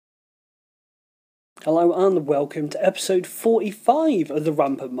Hello and welcome to episode 45 of the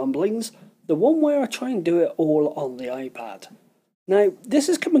Rampant Mumblings, the one where I try and do it all on the iPad. Now, this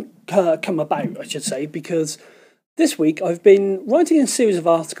has come about, I should say, because this week I've been writing a series of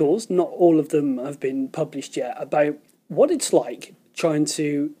articles, not all of them have been published yet, about what it's like trying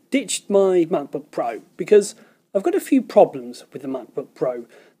to ditch my MacBook Pro, because I've got a few problems with the MacBook Pro.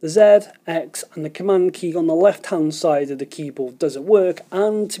 The Z, X and the command key on the left hand side of the keyboard doesn't work,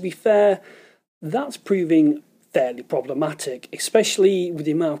 and to be fair, that's proving fairly problematic, especially with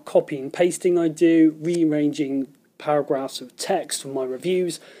the amount of copying and pasting I do, rearranging paragraphs of text for my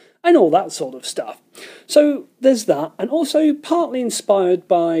reviews, and all that sort of stuff. So there's that, and also partly inspired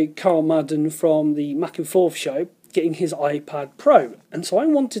by Carl Madden from the Mac and Forth show, getting his iPad Pro. And so I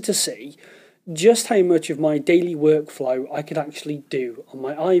wanted to see just how much of my daily workflow I could actually do on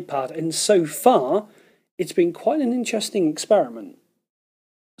my iPad, and so far, it's been quite an interesting experiment.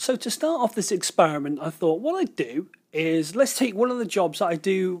 So to start off this experiment, I thought what I'd do is let's take one of the jobs that I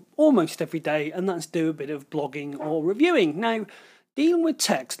do almost every day, and that's do a bit of blogging or reviewing. Now, dealing with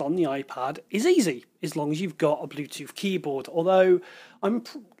text on the iPad is easy as long as you've got a Bluetooth keyboard, although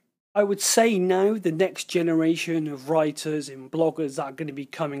I would say now the next generation of writers and bloggers that are going to be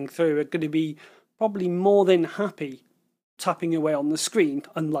coming through are going to be probably more than happy tapping away on the screen.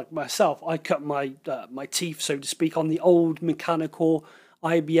 Unlike myself, I cut my teeth, so to speak, on the old mechanical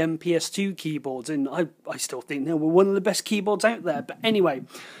IBM PS2 keyboards, and I still think they were one of the best keyboards out there. But anyway,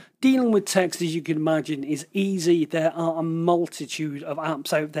 dealing with text, as you can imagine, is easy. There are a multitude of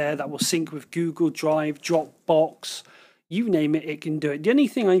apps out there that will sync with Google Drive, Dropbox, you name it, it can do it. The only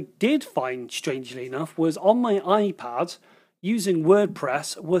thing I did find, strangely enough, was on my iPad, using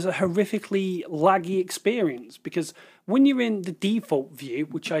WordPress was a horrifically laggy experience, because when you're in the default view,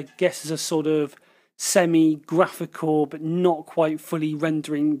 which I guess is a sort of semi-graphical but not quite fully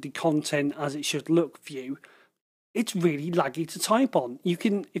rendering the content as it should look view, it's really laggy to type on. You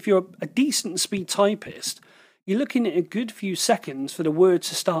can, if you're a decent speed typist, you're looking at a good few seconds for the words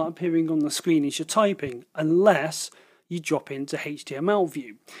to start appearing on the screen as you're typing, unless you drop into HTML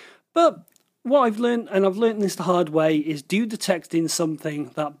view. But what I've learned, and I've learned this the hard way, is do the text in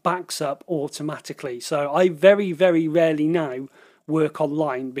something that backs up automatically. So I very, very rarely now work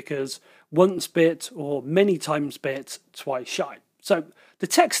online, because once bit or many times bit, twice shy. So the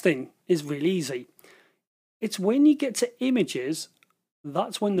texting is really easy. It's when you get to images,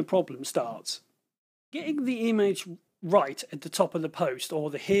 that's when the problem starts. Getting the image right at the top of the post, or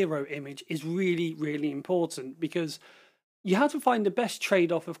the hero image, is really, really important, because you have to find the best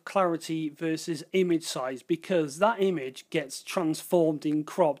trade-off of clarity versus image size, because that image gets transformed and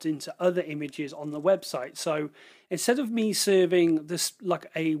cropped into other images on the website. So instead of me serving this like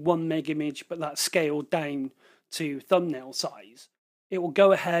a 1 meg image, but that's scaled down to thumbnail size, it will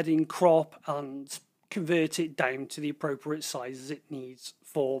go ahead and crop and convert it down to the appropriate sizes it needs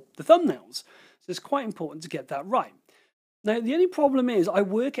for the thumbnails. So it's quite important to get that right. Now, the only problem is I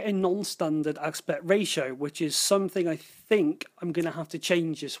work at a non-standard aspect ratio, which is something I think I'm going to have to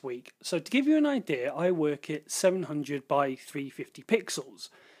change this week. So to give you an idea, I work at 700 by 350 pixels.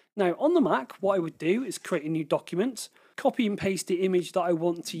 Now, on the Mac, what I would do is create a new document, copy and paste the image that I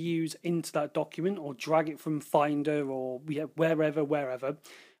want to use into that document, or drag it from Finder or wherever.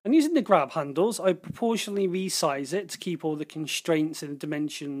 And using the grab handles, I proportionally resize it to keep all the constraints and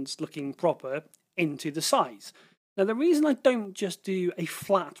dimensions looking proper into the size. Now, the reason I don't just do a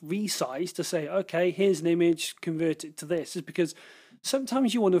flat resize to say, okay, here's an image, convert it to this, is because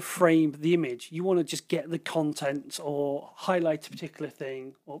sometimes you want to frame the image. You want to just get the content or highlight a particular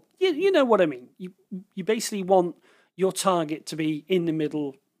thing, or you know what I mean. You basically want your target to be in the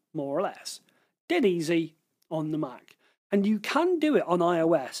middle, more or less. Dead easy on the Mac. And you can do it on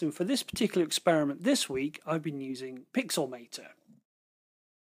iOS. And for this particular experiment this week, I've been using Pixelmator.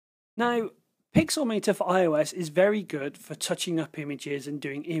 Now, Pixelmator for iOS is very good for touching up images and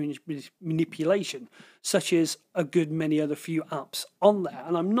doing image manipulation, such as a good many other few apps on there.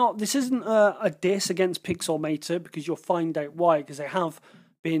 And this isn't a diss against Pixelmator, because you'll find out why, because they have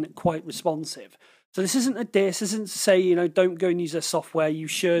been quite responsive. So this isn't a diss, this isn't to say, don't go and use their software. You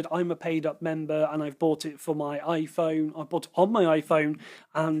should. I'm a paid up member, and I've bought it for my iPhone. I bought it on my iPhone,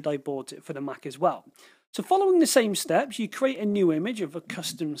 and I bought it for the Mac as well. So following the same steps, you create a new image of a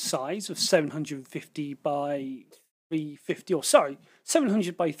custom size of 750 by 350,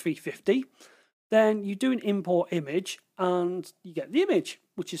 700 by 350. Then you do an import image and you get the image,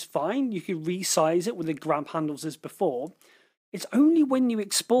 which is fine. You can resize it with the grab handles as before. It's only when you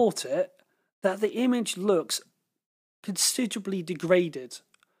export it that the image looks considerably degraded.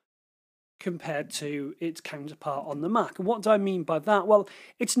 compared to its counterpart on the Mac. And what do I mean by that? Well,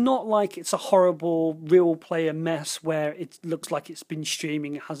 it's not like it's a horrible real player mess where it looks like it's been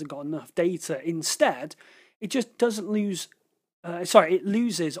streaming, it hasn't got enough data. Instead, it just doesn't lose. It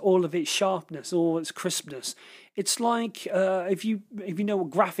loses all of its sharpness, all its crispness. It's like if you know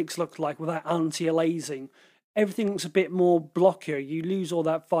what graphics look like without anti-aliasing, everything looks a bit more blockier. You lose all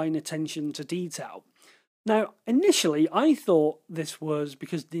that fine attention to detail. Now, initially, I thought this was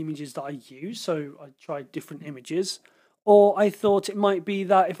because of the images that I use, so I tried different images, or I thought it might be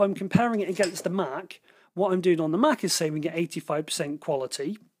that if I'm comparing it against the Mac, what I'm doing on the Mac is saving at 85%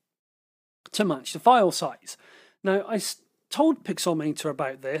 quality to match the file size. Now, I told Pixelmator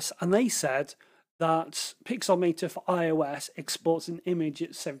about this, and they said that Pixelmator for iOS exports an image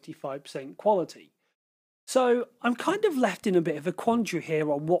at 75% quality. So I'm kind of left in a bit of a quandary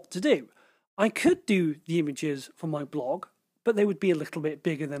here on what to do. I could do the images for my blog, but they would be a little bit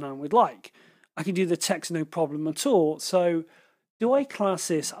bigger than I would like. I can do the text no problem at all. So do I class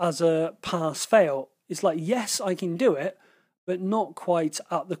this as a pass-fail? It's like, yes, I can do it, but not quite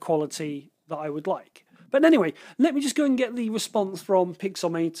at the quality that I would like. But anyway, let me just go and get the response from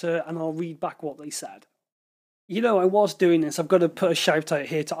Pixelmator and I'll read back what they said. You know, I was doing this. I've got to put a shout out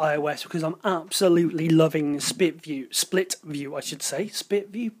here to iOS because I'm absolutely loving split view, I should say. Split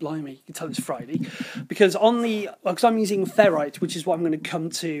view, blimey, you can tell it's Friday. Because because I'm using Ferrite, which is what I'm going to come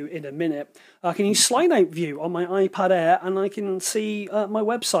to in a minute, I can use slide out view on my iPad Air and I can see my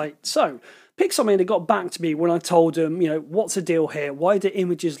website. So, Pixelmator got back to me when I told them, you know, what's the deal here? Why do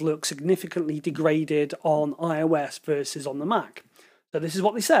images look significantly degraded on iOS versus on the Mac? So this is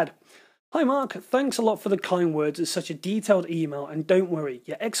what they said. Hi Mark, thanks a lot for the kind words. It's such a detailed email and don't worry,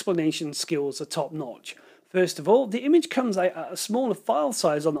 your explanation skills are top notch. First of all, the image comes out at a smaller file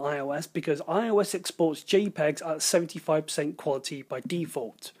size on iOS because iOS exports JPEGs at 75% quality by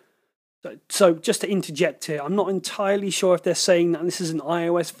default. So just to interject here, I'm not entirely sure if they're saying that this is an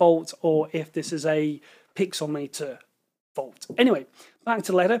iOS fault or if this is a Pixelmator fault. Anyway, back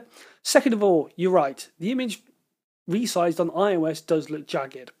to the letter. Second of all, you're right. The image resized on iOS does look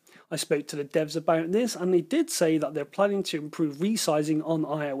jagged. I spoke to the devs about this and they did say that they're planning to improve resizing on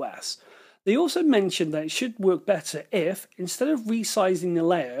iOS. They also mentioned that it should work better if, instead of resizing the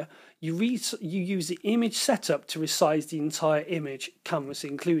layer, you use the image setup to resize the entire image, canvas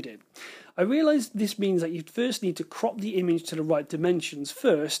included. I realise this means that you first need to crop the image to the right dimensions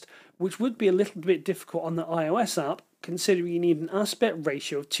first, which would be a little bit difficult on the iOS app, considering you need an aspect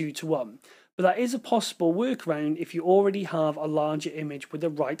ratio of 2:1. But that is a possible workaround if you already have a larger image with the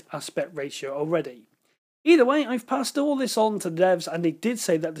right aspect ratio already. Either way, I've passed all this on to the devs and they did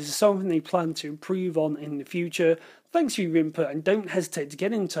say that this is something they plan to improve on in the future. Thanks for your input and don't hesitate to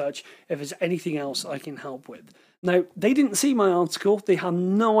get in touch if there's anything else I can help with. Now, they didn't see my article. They had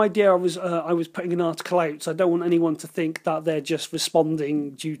no idea I was putting an article out, so I don't want anyone to think that they're just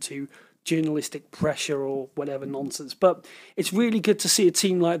responding due to journalistic pressure or whatever nonsense. But it's really good to see a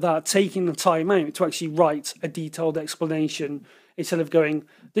team like that taking the time out to actually write a detailed explanation instead of going,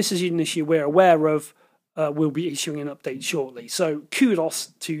 this is an issue we're aware of, we'll be issuing an update shortly. So kudos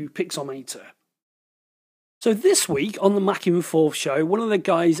to Pixelmator. So this week on the Mac in 4 show, one of the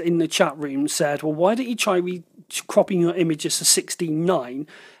guys in the chat room said, well, why don't you try cropping your images to 16:9,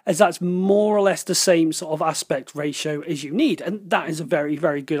 as that's more or less the same sort of aspect ratio as you need. And that is a very,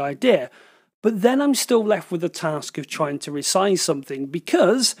 very good idea. But then I'm still left with the task of trying to resize something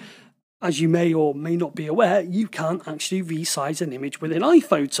because, as you may or may not be aware, you can't actually resize an image within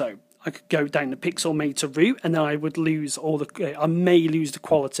iPhoto. I could go down the Pixelmator route and then I would lose I may lose the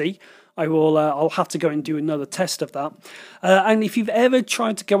quality. I'll have to go and do another test of that. And if you've ever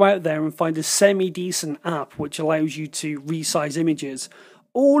tried to go out there and find a semi-decent app which allows you to resize images,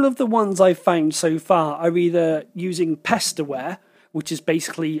 all of the ones I've found so far are either using Pestaware, which is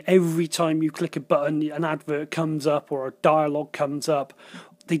basically every time you click a button, an advert comes up or a dialogue comes up.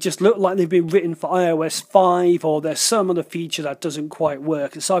 They just look like they've been written for iOS 5 or there's some other feature that doesn't quite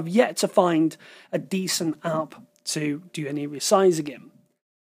work. So I've yet to find a decent app to do any resizing in.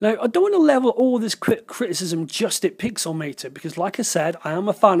 Now, I don't want to level all this criticism just at Pixelmator because, like I said, I am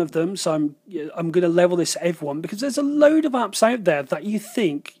a fan of them, so I'm going to level this at everyone because there's a load of apps out there that you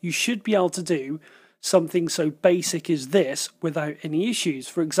think you should be able to do something so basic as this without any issues.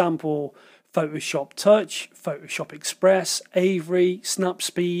 For example, Photoshop Touch, Photoshop Express, Avery,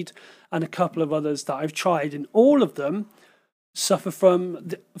 Snapspeed, and a couple of others that I've tried, and all of them suffer from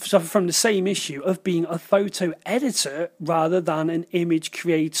the same issue of being a photo editor rather than an image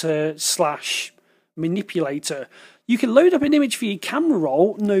creator / manipulator. You can load up an image for your camera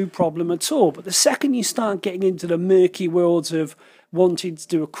roll, no problem at all, but the second you start getting into the murky worlds of wanting to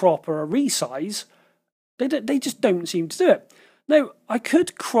do a crop or a resize, they just don't seem to do it. Now, I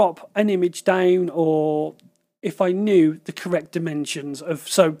could crop an image down, or if I knew the correct dimensions of,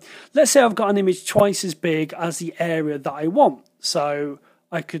 so let's say I've got an image twice as big as the area that I want, so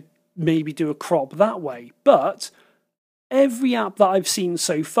I could maybe do a crop that way. But every app that I've seen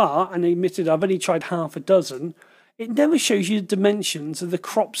so far, and admitted I've only tried half a dozen, it never shows you the dimensions of the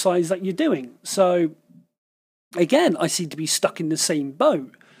crop size that you're doing. So again, I seem to be stuck in the same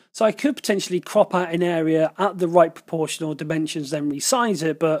boat. So I could potentially crop out an area at the right proportional dimensions, then resize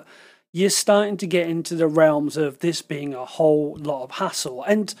it, but you're starting to get into the realms of this being a whole lot of hassle.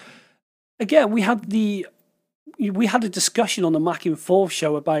 And again, we had a discussion on the Mac in 4th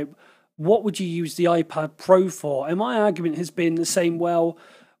show about what would you use the iPad Pro for? And my argument has been the same, well,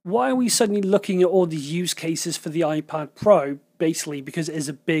 why are we suddenly looking at all the use cases for the iPad Pro, basically because it is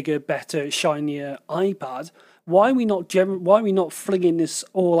a bigger, better, shinier iPad? Why are we not flinging this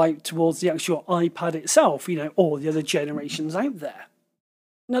all out towards the actual iPad itself, all the other generations out there?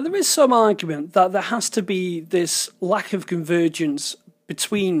 Now, there is some argument that there has to be this lack of convergence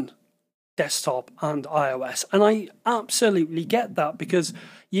between desktop and iOS, and I absolutely get that, because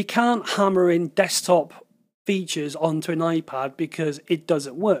you can't hammer in desktop features onto an iPad because it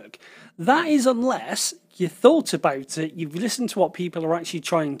doesn't work. That is unless you thought about it, you've listened to what people are actually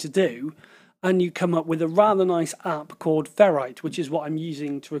trying to do, and you come up with a rather nice app called Ferrite, which is what I'm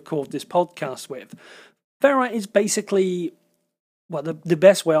using to record this podcast with. Ferrite is basically, well, the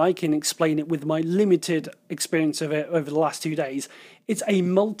best way I can explain it with my limited experience of it over the last 2 days, it's a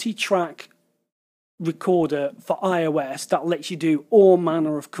multi-track recorder for iOS that lets you do all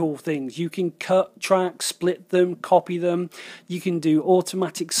manner of cool things. You can cut tracks, split them, copy them. You can do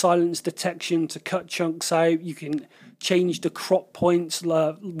automatic silence detection to cut chunks out. You can change the crop points,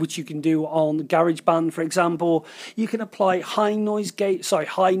 which you can do on GarageBand, for example. You can apply high noise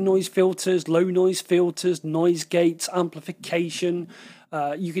filters, low noise filters, noise gates, amplification.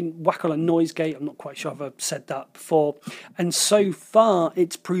 You can whack on a noise gate. I'm not quite sure if I've said that before. And so far,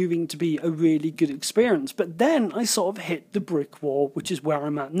 it's proving to be a really good experience. But then I sort of hit the brick wall, which is where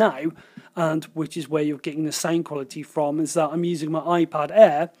I'm at now, and which is where you're getting the sound quality from, is that I'm using my iPad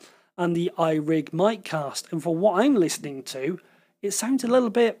Air and the iRig Miccast. And for what I'm listening to, it sounds a little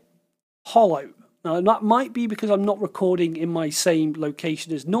bit hollow. Now, that might be because I'm not recording in my same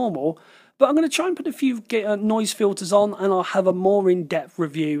location as normal, but I'm going to try and put a few noise filters on, and I'll have a more in-depth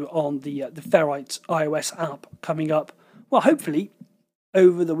review on the Ferrite iOS app coming up, well, hopefully,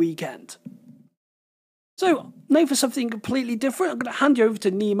 over the weekend. So, now for something completely different, I'm going to hand you over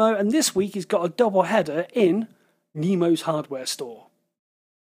to Nemo, and this week he's got a double header in Nemo's Hardware Store.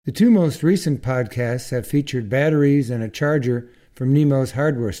 The two most recent podcasts have featured batteries and a charger from Nemo's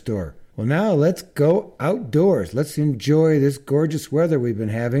Hardware Store. Well, now let's go outdoors. Let's enjoy this gorgeous weather we've been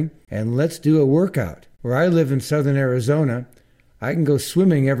having, and let's do a workout. Where I live in southern Arizona, I can go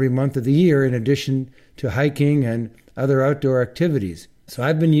swimming every month of the year in addition to hiking and other outdoor activities. So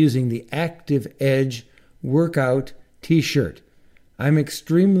I've been using the Active Edge Workout T-shirt. I'm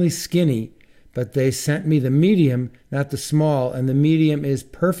extremely skinny, but they sent me the medium, not the small, and the medium is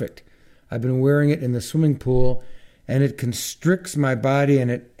perfect. I've been wearing it in the swimming pool, and it constricts my body and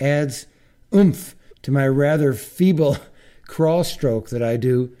it adds oomph to my rather feeble crawl stroke that I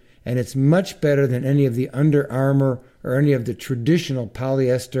do, and it's much better than any of the Under Armour or any of the traditional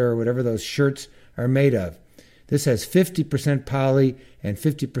polyester or whatever those shirts are made of. This has 50% poly and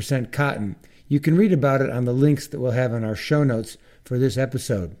 50% cotton. You can read about it on the links that we'll have in our show notes for this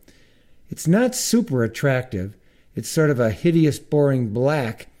episode. It's not super attractive. It's sort of a hideous, boring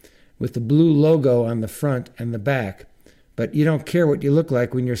black with the blue logo on the front and the back. But you don't care what you look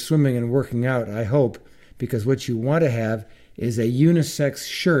like when you're swimming and working out, I hope, because what you want to have is a unisex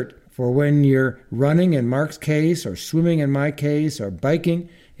shirt for when you're running in Mark's case, or swimming in my case, or biking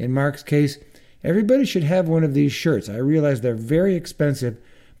in Mark's case. Everybody should have one of these shirts. I realize they're very expensive,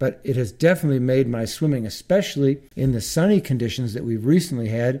 but it has definitely made my swimming, especially in the sunny conditions that we've recently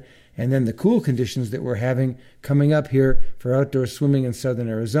had, and then the cool conditions that we're having coming up here for outdoor swimming in southern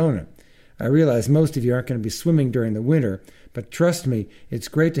Arizona. I realize most of you aren't going to be swimming during the winter, but trust me, it's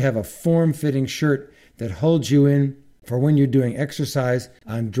great to have a form-fitting shirt that holds you in for when you're doing exercise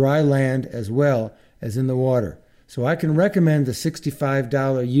on dry land as well as in the water. So I can recommend the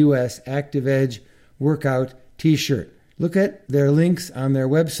 $65 US Active Edge Workout T-shirt. Look at their links on their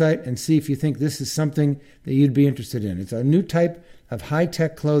website and see if you think this is something that you'd be interested in. It's a new type of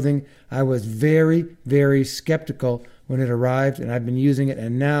high-tech clothing. I was very, very skeptical when it arrived, and I've been using it,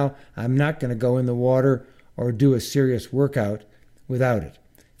 and now I'm not going to go in the water or do a serious workout without it.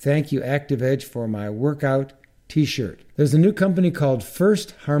 Thank you, Active Edge, for my workout t-shirt. There's a new company called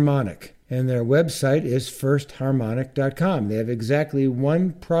First Harmonic, and their website is firstharmonic.com. They have exactly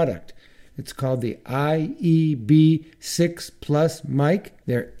one product. It's called the IEB6 Plus mic.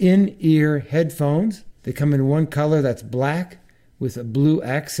 They're in-ear headphones. They come in one color that's black with a blue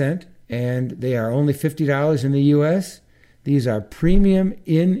accent, and they are only $50 in the US. These are premium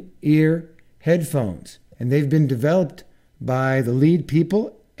in-ear headphones, and they've been developed by the lead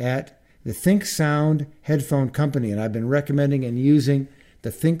people at the Think Sound headphone company, and I've been recommending and using the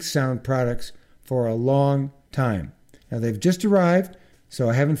Think Sound products for a long time. Now they've just arrived,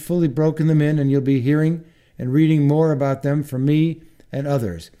 so I haven't fully broken them in, and you'll be hearing and reading more about them from me and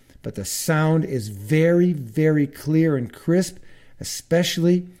others. But the sound is very, very clear and crisp,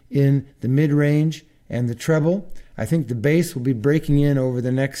 especially in the mid-range and the treble. I think the bass will be breaking in over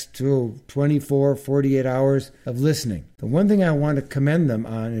the next 24, 48 hours of listening. The one thing I want to commend them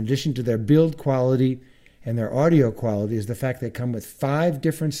on, in addition to their build quality and their audio quality, is the fact they come with 5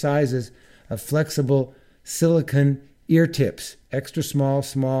 different sizes of flexible silicone ear tips: extra small,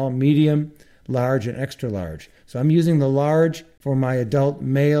 small, medium, large, and extra large. So I'm using the large for my adult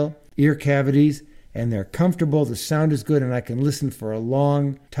male ear cavities, and they're comfortable, the sound is good, and I can listen for a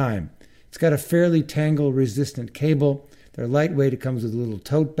long time. It's got a fairly tangle-resistant cable. They're lightweight. It comes with a little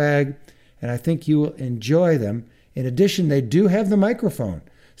tote bag, and I think you will enjoy them. In addition, they do have the microphone,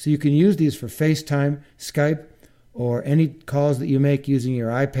 so you can use these for FaceTime, Skype, or any calls that you make using your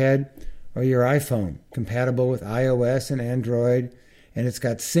iPad or your iPhone, compatible with iOS and Android, and it's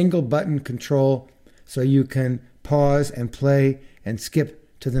got single-button control, so you can pause and play and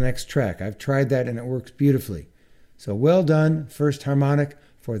skip to the next track. I've tried that, and it works beautifully. So well done, First Harmonic,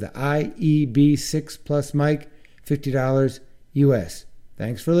 for the IEB6 Plus mic, $50 US.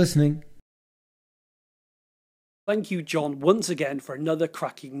 Thanks for listening. Thank you, John, once again for another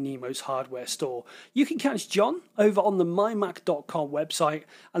cracking Nemo's hardware store. You can catch John over on the mymac.com website,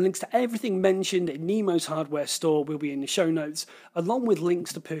 and links to everything mentioned in Nemo's hardware store will be in the show notes, along with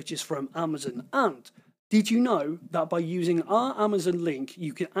links to purchase from Amazon. And did you know that by using our Amazon link,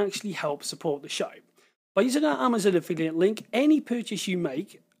 you can actually help support the show? By using our Amazon affiliate link, any purchase you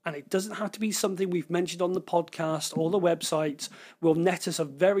make, and it doesn't have to be something we've mentioned on the podcast or the website, will net us a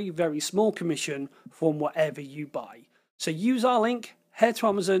very, very small commission from whatever you buy. So use our link, head to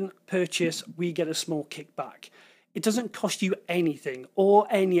Amazon, purchase, we get a small kickback. It doesn't cost you anything or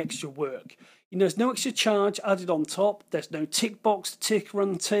any extra work. There's no extra charge added on top. There's no tick box to tick or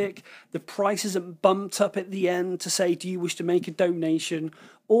untick. The price isn't bumped up at the end to say, do you wish to make a donation?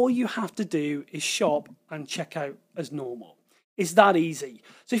 All you have to do is shop and check out as normal. It's that easy.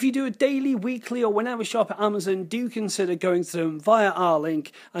 So if you do a daily, weekly, or whenever shop at Amazon, do consider going to them via our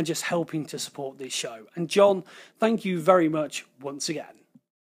link and just helping to support this show. And John, thank you very much once again.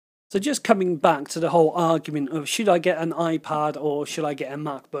 So just coming back to the whole argument of should I get an iPad or should I get a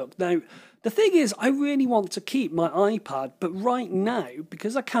MacBook? Now, the thing is, I really want to keep my iPad, but right now,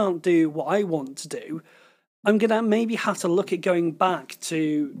 because I can't do what I want to do, I'm going to maybe have to look at going back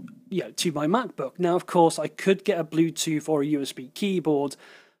to my MacBook. Now, of course, I could get a Bluetooth or a USB keyboard,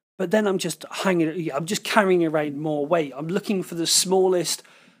 but then I'm just carrying around more weight. I'm looking for the smallest,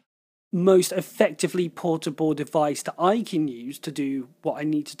 most effectively portable device that I can use to do what I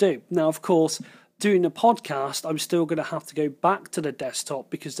need to do. Now, of course, doing a podcast, I'm still going to have to go back to the desktop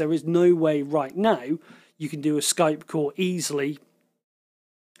because there is no way right now you can do a Skype call easily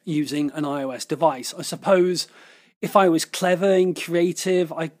using an iOS device. I suppose if I was clever and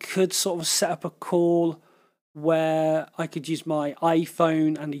creative, I could sort of set up a call where I could use my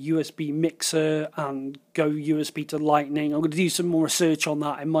iPhone and a USB mixer and go USB to Lightning. I'm going to do some more research on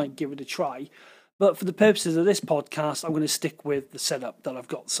that. I might give it a try. But for the purposes of this podcast, I'm going to stick with the setup that I've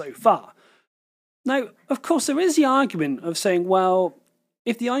got so far. Now, of course, there is the argument of saying, well,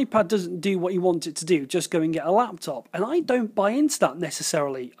 if the iPad doesn't do what you want it to do, just go and get a laptop. And I don't buy into that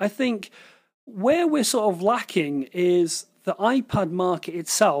necessarily. I think where we're sort of lacking is the iPad market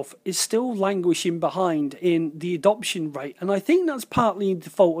itself is still languishing behind in the adoption rate. And I think that's partly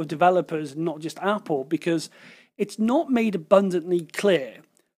the fault of developers, not just Apple, because it's not made abundantly clear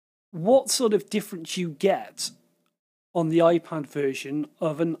what sort of difference you get on the iPad version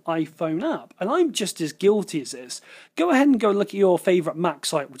of an iPhone app. And I'm just as guilty as this. Go ahead and go look at your favourite Mac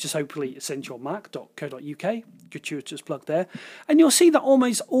site, which is hopefully essentialmac.co.uk, gratuitous plug there, and you'll see that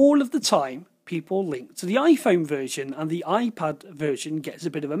almost all of the time people link to the iPhone version and the iPad version gets a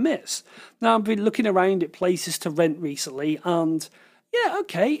bit of a miss. Now, I've been looking around at places to rent recently, and yeah,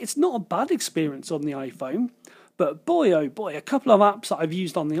 okay, it's not a bad experience on the iPhone, but boy, oh boy, a couple of apps that I've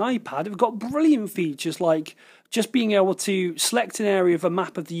used on the iPad have got brilliant features like just being able to select an area of a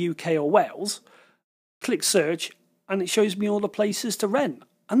map of the UK or Wales, click search, and it shows me all the places to rent.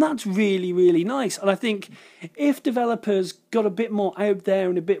 And that's really, really nice. And I think if developers got a bit more out there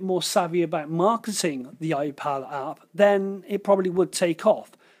and a bit more savvy about marketing the iPad app, then it probably would take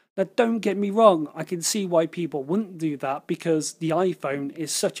off. Now, don't get me wrong, I can see why people wouldn't do that, because the iPhone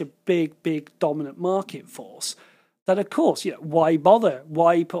is such a big, big dominant market force that, of course, why bother?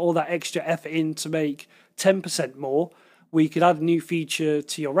 Why put all that extra effort in to make 10% more? We could add a new feature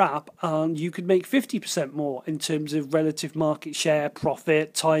to your app and you could make 50% more in terms of relative market share,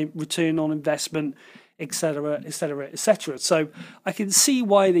 profit, time, return on investment, etc., etc., etc. So I can see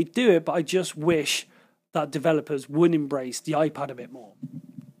why they do it, but I just wish that developers would embrace the iPad a bit more.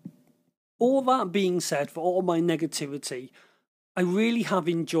 All that being said, for all my negativity, I really have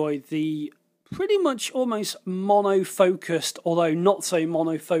enjoyed the pretty much almost mono-focused, although not so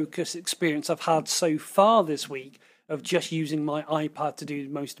mono-focused experience I've had so far this week of just using my iPad to do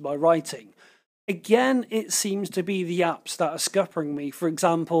most of my writing. Again, it seems to be the apps that are scuppering me. For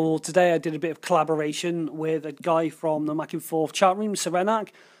example, today I did a bit of collaboration with a guy from the Mac and Forth chat room, Serenak,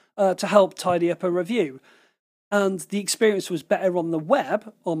 to help tidy up a review. And the experience was better on the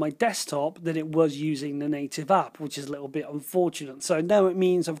web, on my desktop, than it was using the native app, which is a little bit unfortunate. So now it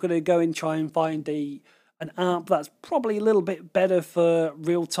means I've got to go and try and find an app that's probably a little bit better for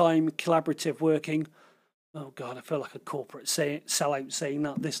real-time collaborative working. Oh God, I feel like a corporate sellout saying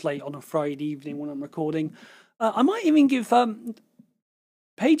that this late on a Friday evening when I'm recording. I might even give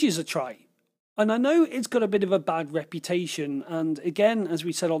Pages a try. And I know it's got a bit of a bad reputation. And again, as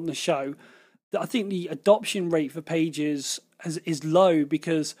we said on the show, I think the adoption rate for Pages is low,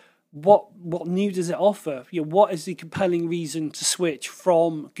 because what new does it offer? What is the compelling reason to switch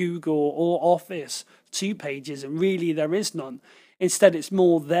from Google or Office to Pages? And really, there is none. Instead, it's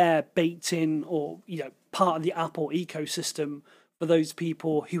more there baked in, or part of the Apple ecosystem for those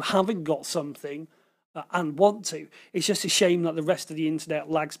people who haven't got something and want to. It's just a shame that the rest of the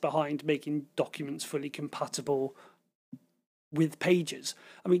internet lags behind making documents fully compatible with Pages.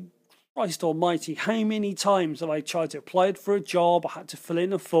 I mean, Christ almighty, how many times have I tried to apply for a job, I had to fill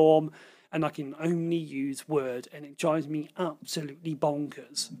in a form, and I can only use Word, and it drives me absolutely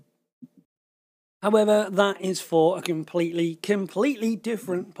bonkers. However, that is for a completely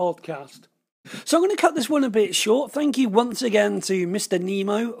different podcast. So I'm going to cut this one a bit short. Thank you once again to Mr.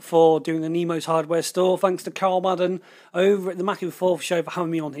 Nemo for doing the Nemo's Hardware Store. Thanks to Carl Madden over at the Mac and Forth show for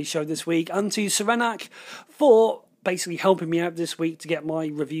having me on his show this week. And to Serenak for basically helping me out this week to get my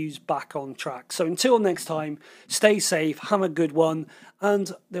reviews back on track. So until next time, stay safe, have a good one,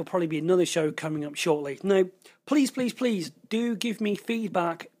 and there'll probably be another show coming up shortly. Now, please do give me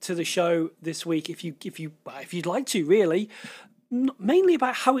feedback to the show this week if you'd like to, really. Mainly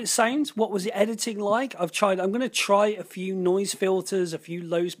about how it sounds. What was the editing like? I'm going to try a few noise filters, a few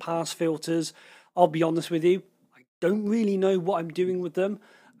low pass filters. I'll be honest with you, I don't really know what I'm doing with them.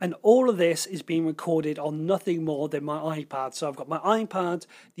 And all of this is being recorded on nothing more than my iPad. So I've got my iPad,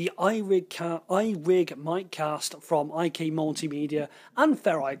 the iRig Miccast from IK Multimedia, and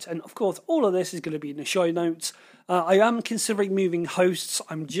Ferrite. And of course, all of this is going to be in the show notes. I am considering moving hosts.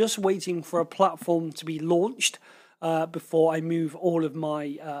 I'm just waiting for a platform to be launched before I move all of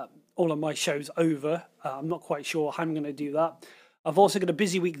my shows over. I'm not quite sure how I'm going to do that. I've also got a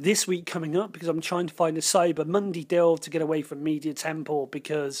busy week this week coming up because I'm trying to find a Cyber Monday deal to get away from Media Temple,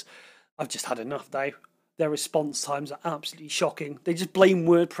 because I've just had enough now. Their response times are absolutely shocking. They just blame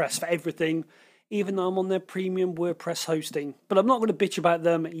WordPress for everything, even though I'm on their premium WordPress hosting. But I'm not going to bitch about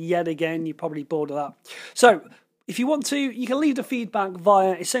them yet again. You're probably bored of that. So if you want to, you can leave the feedback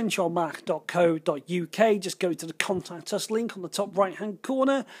via essentialmac.co.uk. Just go to the Contact Us link on the top right-hand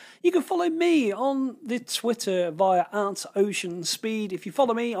corner. You can follow me on the Twitter via @OceanSpeed. If you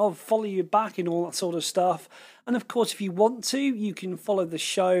follow me, I'll follow you back and all that sort of stuff. And of course, if you want to, you can follow the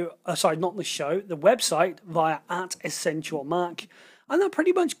show, the website via @EssentialMac. And that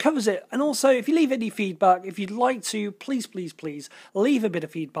pretty much covers it. And also, if you leave any feedback, if you'd like to, please leave a bit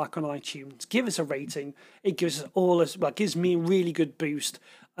of feedback on iTunes. Give us a rating. It gives gives me a really good boost.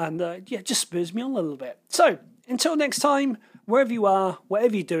 And just spurs me on a little bit. So, until next time, wherever you are,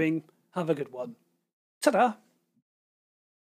 whatever you're doing, have a good one. Ta-da!